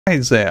Hi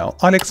there,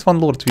 Alex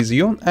Van Lord with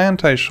you, and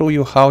I show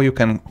you how you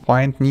can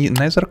find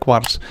nether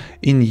quartz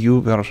in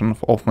new version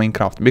of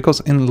Minecraft.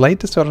 Because in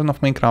latest version of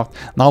Minecraft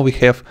now we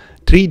have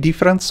 3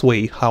 different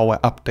ways how I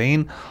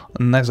obtain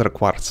nether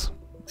quartz.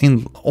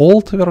 In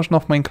old version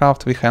of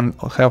Minecraft we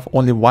have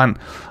only one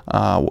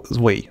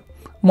way,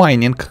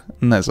 mining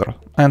nether,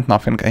 and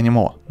nothing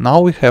anymore.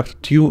 Now we have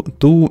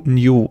two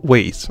new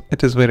ways.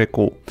 It is very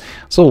cool.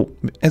 So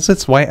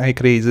that's why I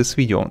create this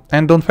video.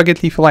 And don't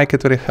forget, if you like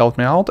it, will help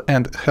me out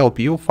and help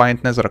you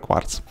find nether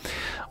quartz.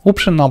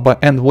 Option number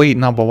and way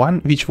number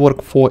 1, which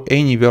work for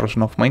any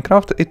version of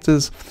Minecraft, it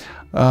is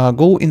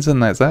go in the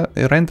nether,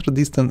 render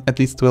distance at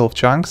least 12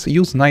 chunks,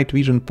 use night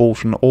vision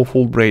potion or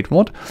full braid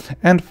mode,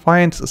 and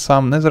find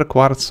some nether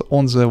quartz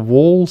on the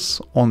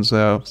walls, on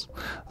the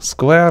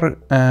square,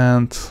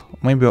 and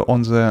maybe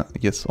on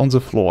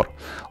the floor,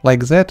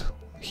 like that,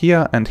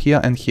 here and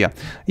here and here.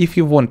 If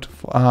you want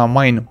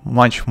mine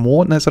much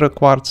more nether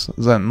quartz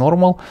than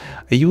normal,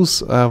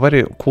 use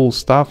very cool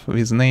stuff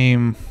with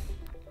name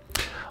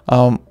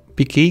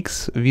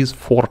pickaxe with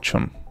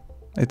fortune.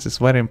 It is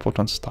very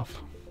important stuff.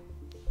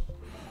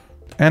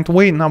 And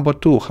way number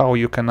 2, how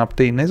you can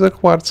obtain nether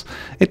quartz,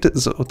 it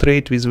is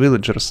trade with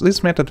villagers.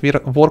 This method will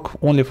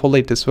work only for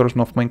latest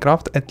version of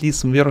Minecraft, at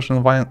least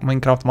version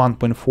Minecraft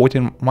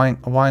 1.14,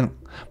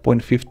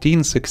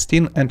 1.15,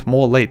 16 and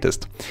more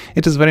latest.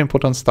 It is very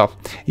important stuff.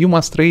 You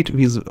must trade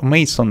with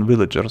mason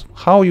villagers.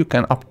 How you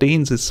can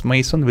obtain this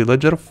mason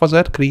villager? For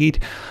that, create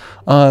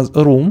a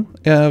room.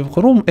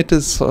 Room, it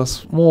is a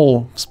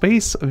small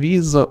space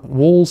with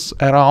walls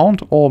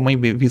around, or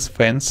maybe with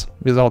fence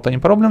without any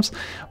problems.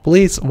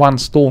 Place one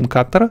stone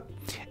cutter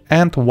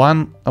and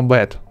one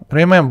bed.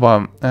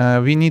 Remember,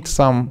 we need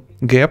some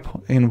gap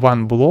in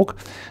one block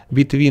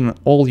between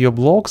all your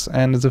blocks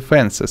and the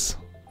fences.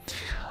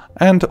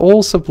 And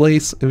also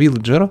place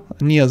villager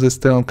near the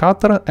stone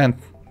cutter, and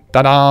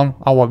ta-da!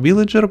 Our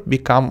villager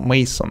become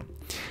mason.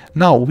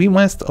 Now we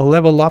must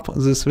level up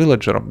this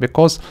villager,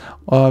 because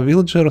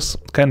villagers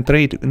can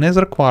trade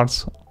nether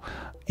quartz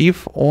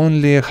if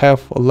only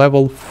have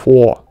level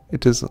 4.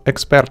 It is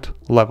expert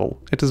level.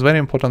 It is very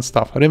important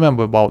stuff.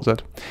 Remember about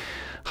that.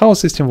 How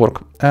system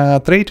work?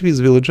 Trade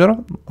with villager,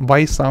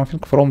 buy something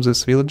from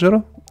this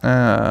villager.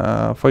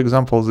 For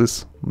example,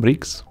 this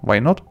bricks. Why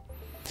not?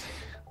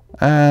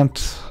 And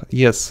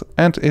yes,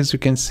 and as you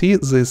can see,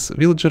 this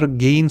villager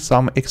gains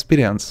some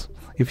experience.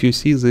 If you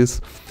see this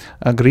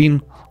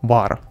green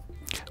bar.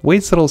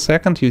 Wait several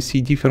seconds, you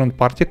see different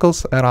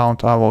particles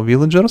around our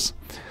villagers.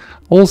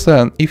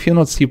 Also, if you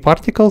not see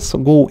particles,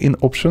 go in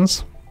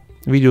options,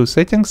 video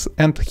settings,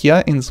 and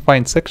here in the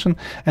find section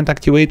and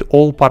activate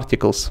all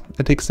particles.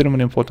 It's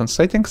extremely important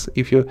settings.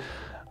 If you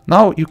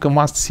now you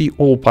must see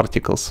all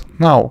particles.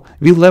 Now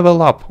we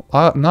level up.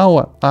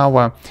 Now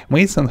our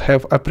mason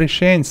have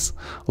appreciation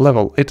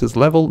level. It is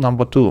level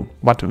number 2,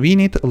 but we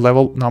need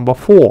level number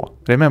 4.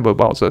 Remember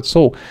about that.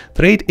 So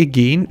trade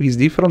again with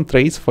different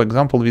trades. For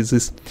example, with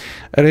this.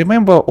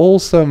 Remember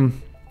also,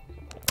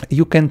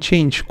 you can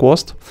change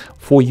cost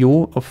for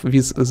you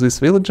with these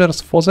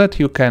villagers. For that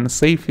you can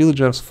save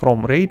villagers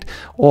from raid,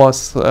 or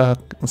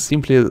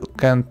simply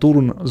can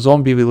turn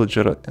zombie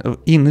villager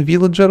in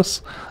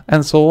villagers,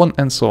 and so on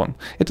and so on.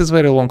 It is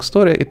very long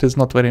story. It is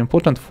not very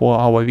important for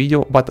our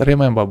video, but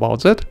remember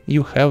about that.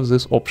 You have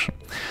this option.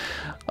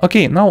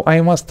 Okay, now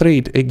I must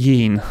trade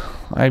again.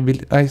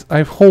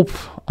 I hope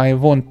I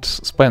won't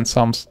spend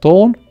some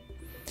stone,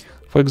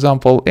 for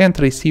example, and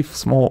receive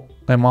small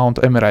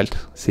amount emerald.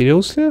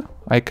 Seriously?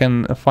 I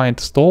can find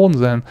stone,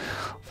 then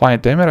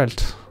find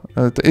emerald.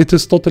 It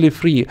is totally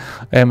free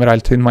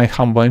emerald, in my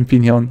humble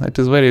opinion. It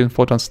is very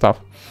important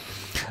stuff.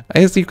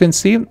 As you can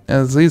see,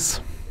 this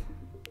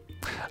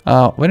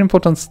very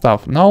important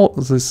stuff. Now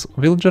this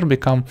villager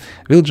become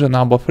villager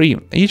number 3.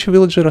 Each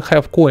villager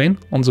have coin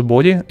on the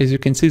body. As you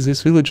can see,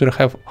 this villager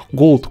have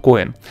gold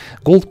coin.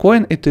 Gold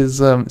coin, it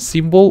is a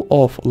symbol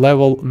of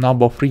level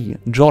number 3,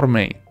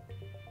 Germany.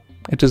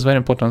 It is very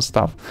important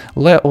stuff.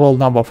 Level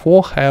number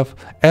 4 have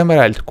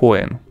emerald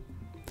coin.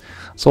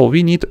 So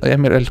we need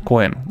emerald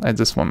coin at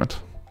this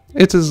moment.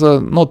 It is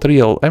not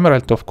real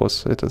emerald, of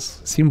course. It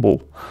is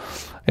symbol.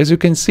 As you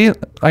can see,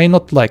 I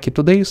not like it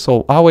today,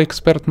 so our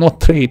expert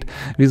not trade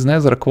with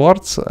nether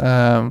quartz.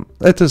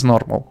 It is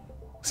normal.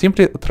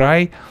 Simply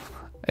try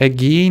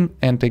again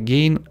and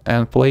again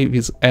and play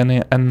with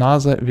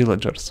another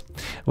villagers.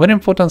 Very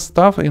important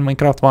stuff in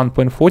Minecraft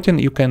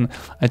 1.14, you can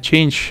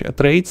change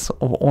traits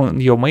on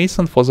your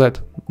mason. For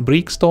that,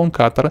 brick stone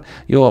cutter,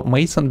 your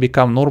mason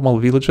become normal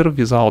villager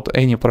without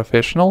any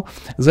professional.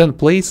 Then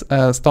place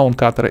a stone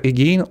cutter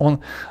again on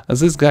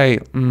this guy,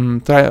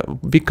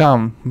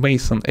 become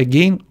mason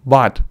again,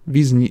 but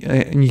with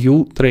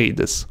new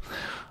trades.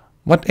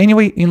 But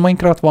anyway, in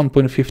Minecraft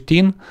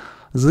 1.15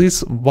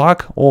 this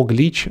bug or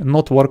glitch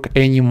not work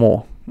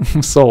anymore.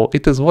 So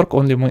it is work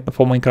only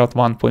for Minecraft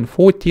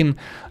 1.14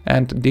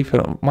 and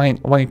different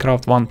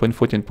Minecraft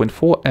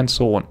 1.14.4 and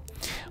so on.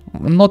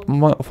 not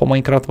for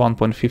Minecraft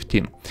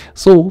 1.15.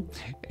 So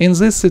in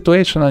this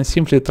situation, I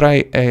simply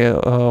try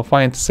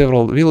find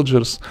several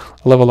villagers,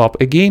 level up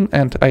again,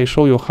 and I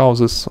show you how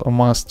this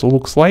must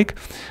looks like.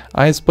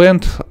 I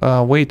spent,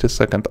 wait a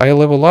second, I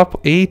level up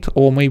 8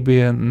 or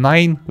maybe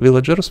 9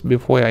 villagers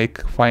before I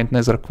find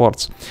nether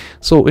quartz.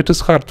 So it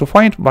is hard to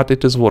find, but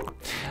it is work.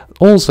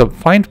 Also,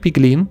 find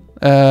piglin.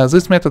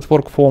 This method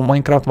work for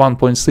Minecraft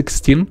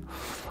 1.16.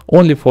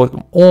 Only for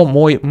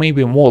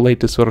maybe more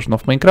latest version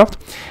of Minecraft.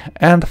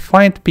 And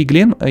find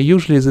piglin.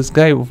 Usually this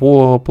guy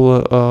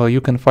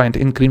you can find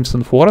in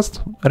Crimson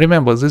Forest.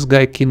 Remember, this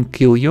guy can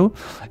kill you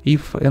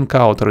if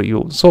encounter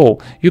you. So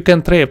you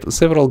can trap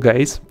several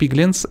guys,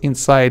 piglins,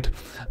 inside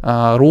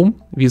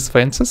room with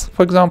fences,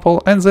 for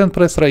example, and then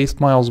press right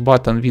mouse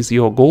button with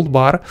your gold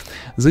bar.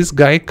 This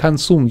guy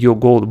consume your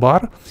gold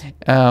bar,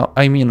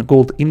 I mean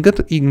gold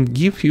ingot, and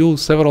give you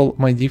several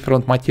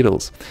different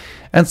materials.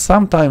 And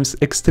sometimes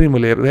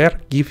extremely rare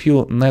give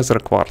you nether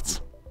quartz.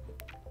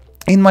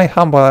 In my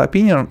humble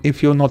opinion,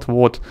 if you not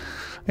what,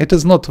 it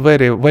is not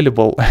very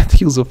valuable and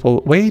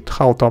useful way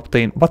how to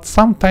obtain, but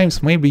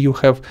sometimes maybe you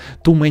have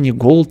too many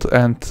gold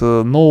and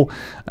no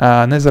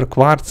nether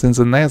quartz in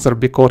the nether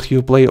because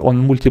you play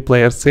on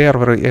multiplayer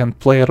server and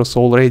players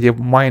already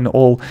mine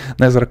all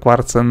nether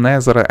quartz and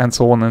nether and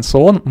so on and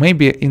so on.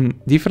 Maybe in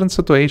different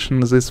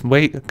situations this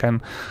way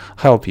can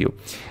help you.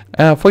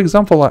 For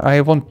example,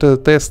 I want to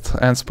test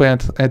and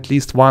spend at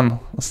least 1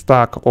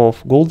 stack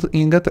of gold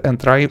ingot and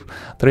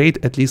trade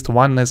at least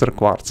 1 nether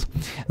quartz.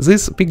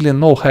 This piglin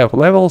no have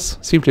levels,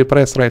 simply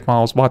press right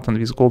mouse button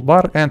with gold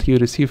bar and you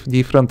receive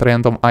different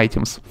random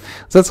items.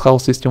 That's how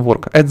system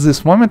work. At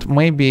this moment,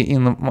 maybe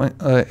in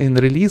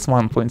release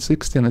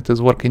 1.16 it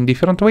is working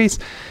different ways.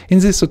 In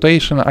this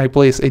situation, I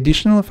place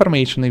additional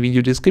information in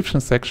video description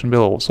section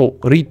below, so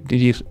read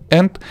this.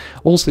 And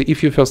also,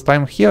 if you first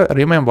time here,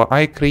 remember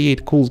I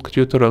create cool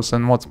tutorials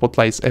and mod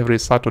spotlights every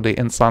Saturday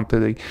and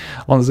Sunday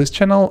on this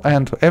channel,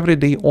 and every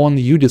day on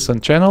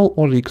Udisen channel,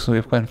 or links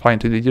you can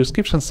find in the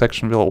description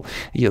section below.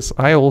 Yes,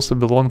 I also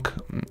belong.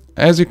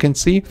 As you can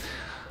see,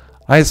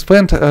 I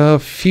spent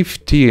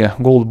 50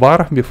 gold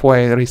bar before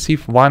I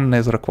receive 1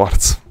 nether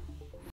quartz.